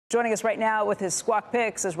Joining us right now with his squawk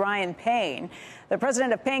picks is Ryan Payne, the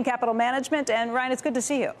president of Payne Capital Management. And Ryan, it's good to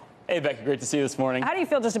see you. Hey, Becky, great to see you this morning. How do you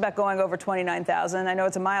feel just about going over 29,000? I know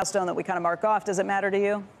it's a milestone that we kind of mark off. Does it matter to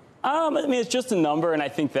you? I mean, it's just a number, and I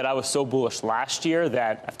think that I was so bullish last year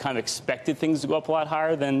that I've kind of expected things to go up a lot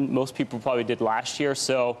higher than most people probably did last year.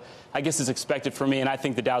 So I guess it's expected for me, and I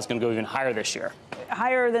think the Dow's going to go even higher this year.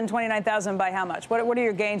 Higher than 29,000 by how much? What are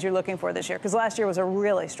your gains you're looking for this year? Because last year was a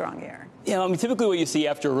really strong year. I mean, typically what you see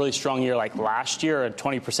after a really strong year like last year, a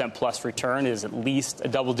 20% plus return is at least a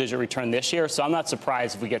double-digit return this year. So I'm not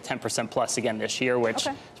surprised if we get 10% plus again this year, which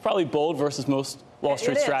is probably bold versus most Wall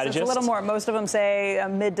Street strategists. It's a little more. Most of them say a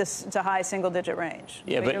mid to high single-digit range.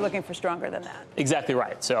 Yeah, but you're looking for stronger than that. Exactly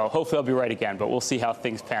right. So hopefully I'll be right again, but we'll see how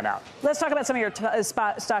things pan out. Let's talk about some of your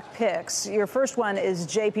stock picks. Your first one is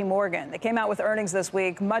J.P. Morgan. They came out with earnings this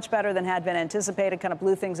week, much better than had been anticipated, kind of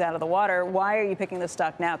blew things out of the water. Why are you picking this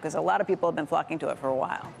stock now? Because a lot of people have been flocking to it for a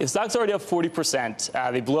while. The stock's already up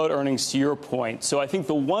 40%. They blew out earnings, to your point. So I think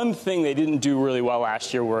the one thing they didn't do really well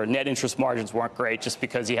last year were net interest margins weren't great just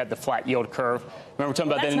because you had the flat yield curve. Remember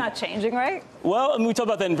talking about that? That's not changing, right? Well, I mean, we talked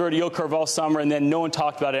about that inverted yield curve all summer, and then no one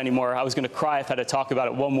talked about it anymore. I was going to cry if I had to talk about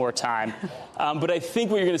it one more time. But I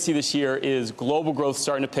think what you're going to see this year is global growth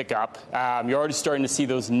starting to pick up. You're already starting to see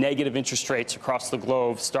those negative interest rates across the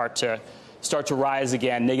globe start to rise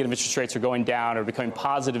again. Negative interest rates are going down or becoming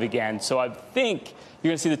positive again. So I think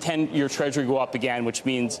you're going to see the 10-year Treasury go up again, which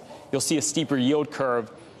means you'll see a steeper yield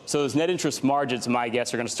curve. So those net interest margins, my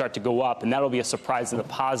guess, are going to start to go up, and that'll be a surprise and a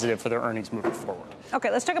positive for their earnings moving forward. Okay,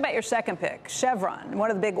 let's talk about your second pick, Chevron, one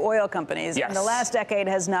of the big oil companies. Yes. And the last decade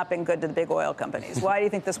has not been good to the big oil companies. Why do you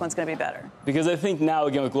think this one's going to be better? Because I think now,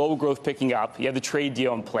 again, with global growth picking up, you have the trade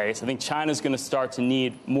deal in place. I think China's going to start to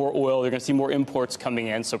need more oil. They're going to see more imports coming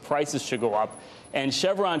in, so prices should go up. And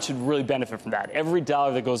Chevron should really benefit from that. Every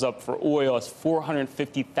dollar that goes up for oil is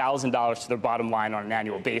 $450,000 to their bottom line on an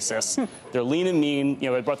annual basis. They're lean and mean.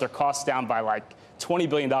 They brought their costs down by like $20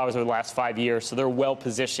 billion over the last 5 years, so they're well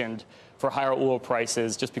positioned for higher oil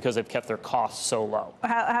prices just because they've kept their costs so low.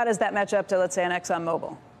 How does that match up to, let's say, an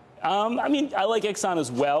ExxonMobil? I mean, I like Exxon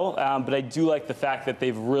as well, but I do like the fact that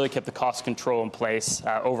they've really kept the cost control in place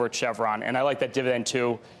over at Chevron. And I like that dividend,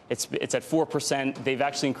 too. It's at 4%. They've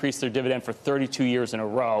actually increased their dividend for 32 years in a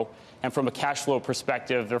row. And from a cash flow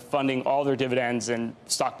perspective, they're funding all their dividends and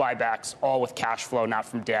stock buybacks all with cash flow, not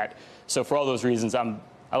from debt. So for all those reasons,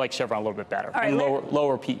 I like Chevron a little bit better, and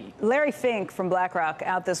lower PE. Larry Fink from BlackRock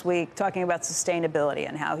out this week talking about sustainability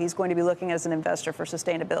and how he's going to be looking as an investor for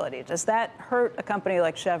sustainability. Does that hurt a company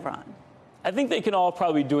like Chevron? I think they can all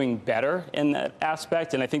probably be doing better in that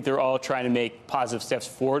aspect, and I think they're all trying to make positive steps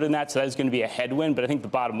forward in that, so that's going to be a headwind. But I think the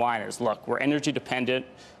bottom line is, look, we're energy dependent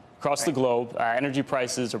across the globe. Energy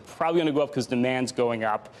prices are probably going to go up because demand's going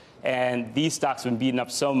up, and these stocks have been beaten up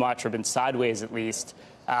so much, or been sideways at least,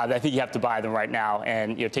 I think you have to buy them right now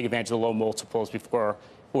and take advantage of the low multiples before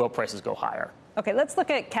oil prices go higher. Okay, let's look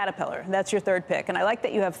at Caterpillar. That's your third pick. And I like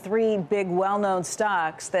that you have three big, well-known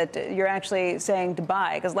stocks that you're actually saying to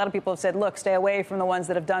buy, because a lot of people have said, look, stay away from the ones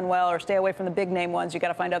that have done well or stay away from the big-name ones. You got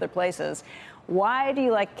to find other places. Why do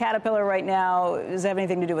you like Caterpillar right now? Does it have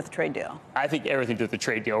anything to do with the trade deal? I think everything to do with the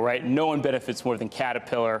trade deal, right? No one benefits more than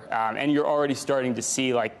Caterpillar. And you're already starting to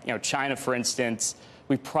see, like, China, for instance.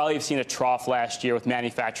 We probably have seen a trough last year with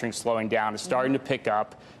manufacturing slowing down. It's starting to pick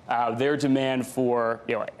up. Their demand for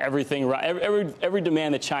everything, every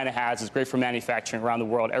demand that China has is great for manufacturing around the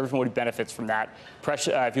world. Everyone benefits from that.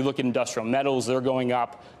 If you look at industrial metals, they're going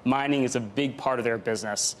up. Mining is a big part of their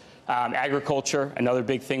business. Agriculture, another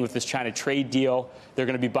big thing with this China trade deal. They're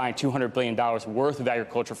going to be buying $200 billion worth of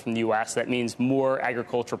agriculture from the U.S. That means more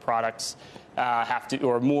agriculture products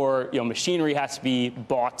more machinery has to be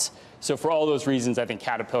bought. So for all those reasons, I think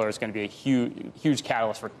Caterpillar is going to be a huge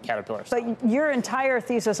catalyst for Caterpillar. But your entire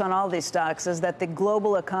thesis on all these stocks is that the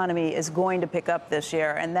global economy is going to pick up this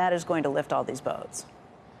year, and that is going to lift all these boats.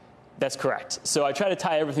 That's correct. So I try to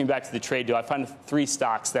tie everything back to the trade deal. I found three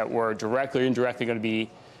stocks that were directly or indirectly going to be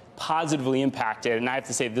positively impacted. And I have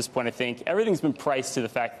to say at this point, I think everything's been priced to the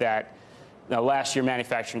fact that last year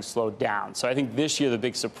manufacturing slowed down. So I think this year the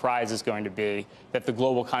big surprise is going to be that the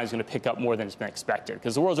global economy is going to pick up more than it's been expected,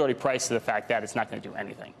 because the world's already priced to the fact that it's not going to do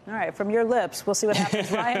anything. All right, from your lips, we'll see what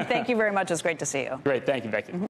happens. Ryan, thank you very much. It's great to see you. Great. Thank you, Becky.